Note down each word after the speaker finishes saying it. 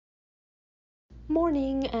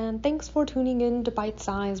Morning, and thanks for tuning in to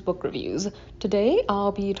Bite-Sized Book Reviews. Today,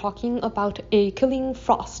 I'll be talking about A Killing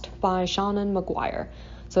Frost by Seanan McGuire.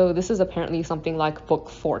 So this is apparently something like book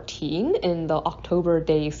 14 in the October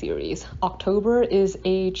Daye series. October is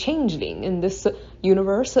a changeling. In this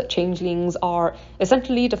universe, changelings are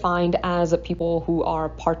essentially defined as people who are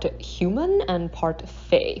part human and part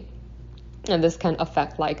fae. And this can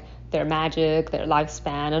affect their magic, their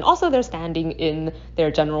lifespan, and also their standing in their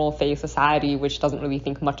general fae society, which doesn't really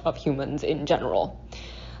think much of humans in general.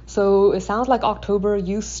 So it sounds like October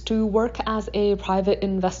used to work as a private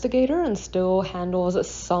investigator and still handles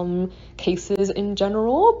some cases in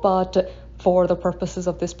general, but for the purposes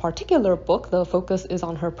of this particular book, the focus is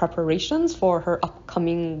on her preparations for her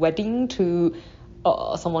upcoming wedding to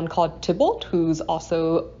someone called Tybalt, who's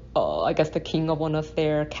also, I guess, the king of one of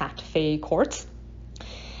their half-fae courts.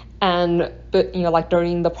 And,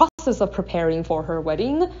 during the process of preparing for her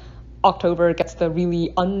wedding, October gets the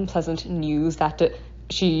really unpleasant news that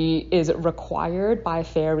she is required by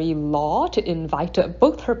fairy law to invite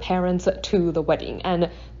both her parents to the wedding.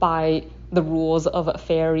 And by the rules of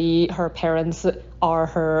fairy, her parents are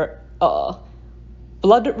her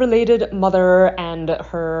blood-related mother and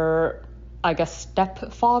her, I guess,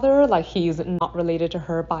 stepfather. He's not related to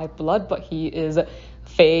her by blood, but he is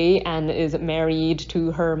fae and is married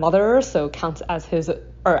to her mother, so counts as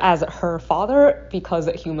as her father, because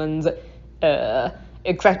humans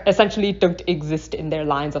essentially don't exist in their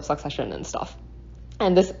lines of succession and stuff.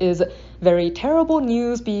 And this is very terrible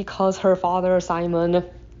news because her father, Simon,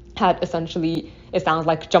 had essentially, it sounds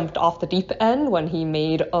like, jumped off the deep end when he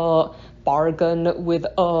made a bargain with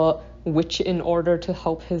a witch in order to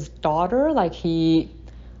help his daughter. He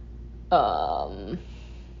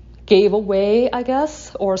gave away, I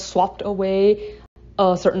guess, or swapped away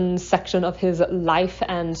a certain section of his life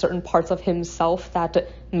and certain parts of himself that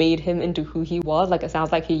made him into who he was. It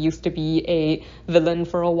sounds like he used to be a villain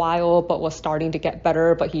for a while, but was starting to get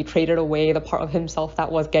better, but he traded away the part of himself that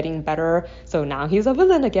was getting better. So now he's a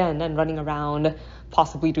villain again and running around,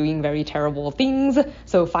 possibly doing very terrible things.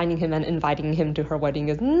 So finding him and inviting him to her wedding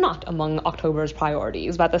is not among October's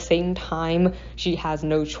priorities. But at the same time, she has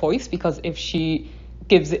no choice, because if she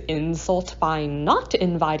gives insult by not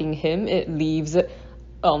inviting him, it leaves it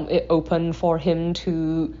open for him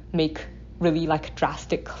to make really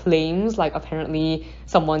drastic claims. Apparently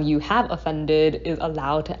someone you have offended is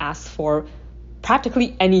allowed to ask for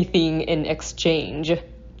practically anything in exchange,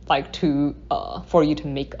 for you to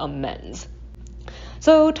make amends.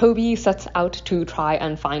 So Toby sets out to try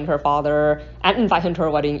and find her father and invite him to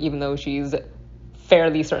her wedding, even though she's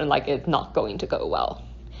fairly certain it's not going to go well.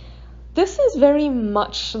 This is very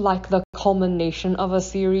much the culmination of a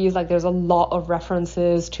series. There's a lot of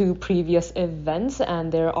references to previous events,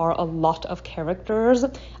 and there are a lot of characters.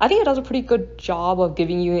 I think it does a pretty good job of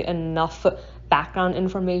giving you enough background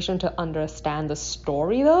information to understand the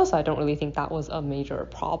story, though, so I don't really think that was a major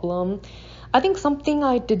problem. I think something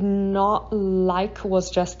I did not like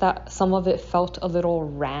was just that some of it felt a little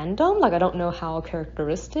random. I don't know how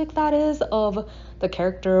characteristic that is of the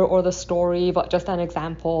character or the story, but just an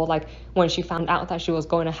example, when she found out that she was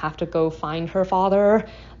going to have to go find her father,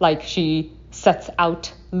 she sets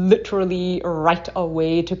out literally right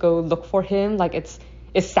away to go look for him.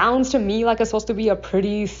 It sounds to me like it's supposed to be a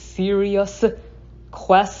pretty serious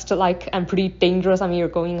quest, and pretty dangerous. I mean, you're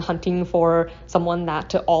going hunting for someone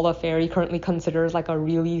that all of fairy currently considers a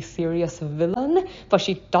really serious villain, but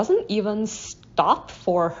she doesn't even stop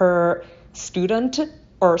for her student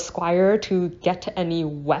or squire to get any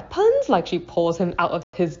weapons. She pulls him out of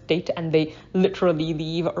his date and they literally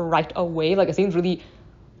leave right away. It seems really,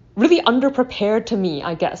 really underprepared to me,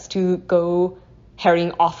 I guess, to go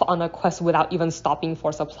herring off on a quest without even stopping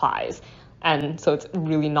for supplies. And so it's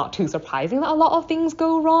really not too surprising that a lot of things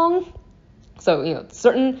go wrong. So,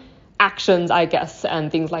 certain actions, I guess,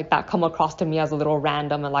 and things like that come across to me as a little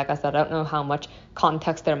random. And like I said, I don't know how much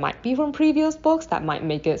context there might be from previous books that might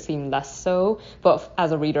make it seem less so. But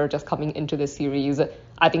as a reader just coming into this series,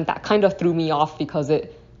 I think that kind of threw me off, because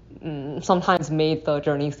it sometimes made the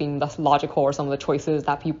journey seem less logical, or some of the choices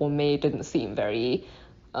that people made didn't seem very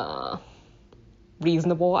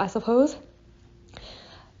reasonable, I suppose.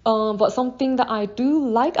 But something that I do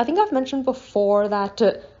like, I think I've mentioned before that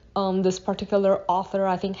this particular author,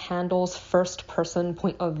 I think, handles first-person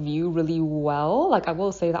point of view really well. I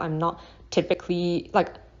will say that I'm not typically,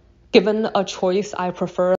 given a choice, I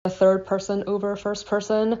prefer third person over first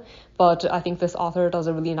person, but I think this author does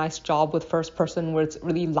a really nice job with first person, where it's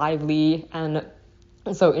really lively, and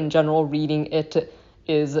so in general, reading it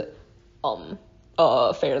is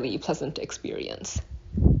a fairly pleasant experience.